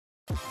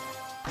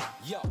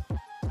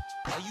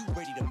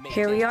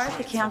Here we are at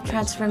the Camp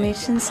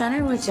Transformation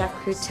Center with Jeff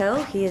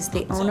Croteau. He is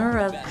the owner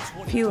of a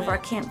few of our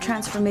Camp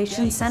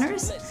Transformation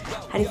Centers.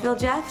 How do you feel,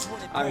 Jeff?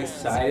 I'm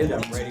excited.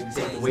 I'm ready to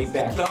take the weight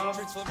back off.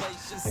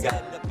 I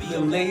got a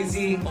little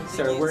lazy,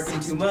 started working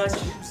too much,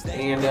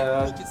 and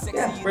yeah,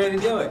 ready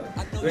to do it.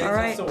 Ready All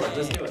right,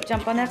 let's do it.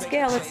 Jump on that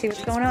scale. Let's see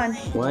what's going on.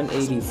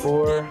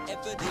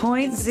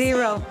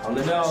 184.0 on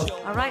the nose.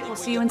 All right, we'll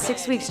see you in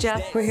 6 weeks,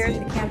 Jeff. We're here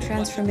at the Camp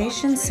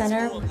Transformation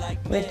Center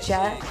with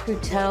Jeff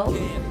Croteau.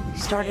 He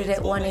started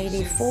at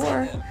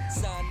 184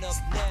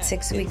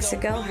 6 weeks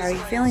ago. How are you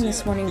feeling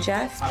this morning,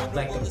 Jeff? I'm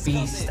like a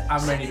beast.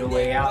 I'm ready to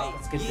weigh out.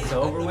 Let's get this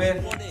over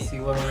with. See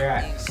where we're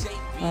at.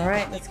 All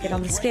right, let's get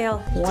on the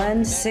scale.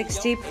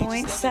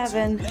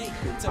 160.7.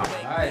 All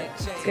right.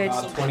 Good.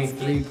 About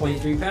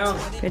 23.3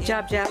 pounds. Good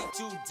job, Jeff.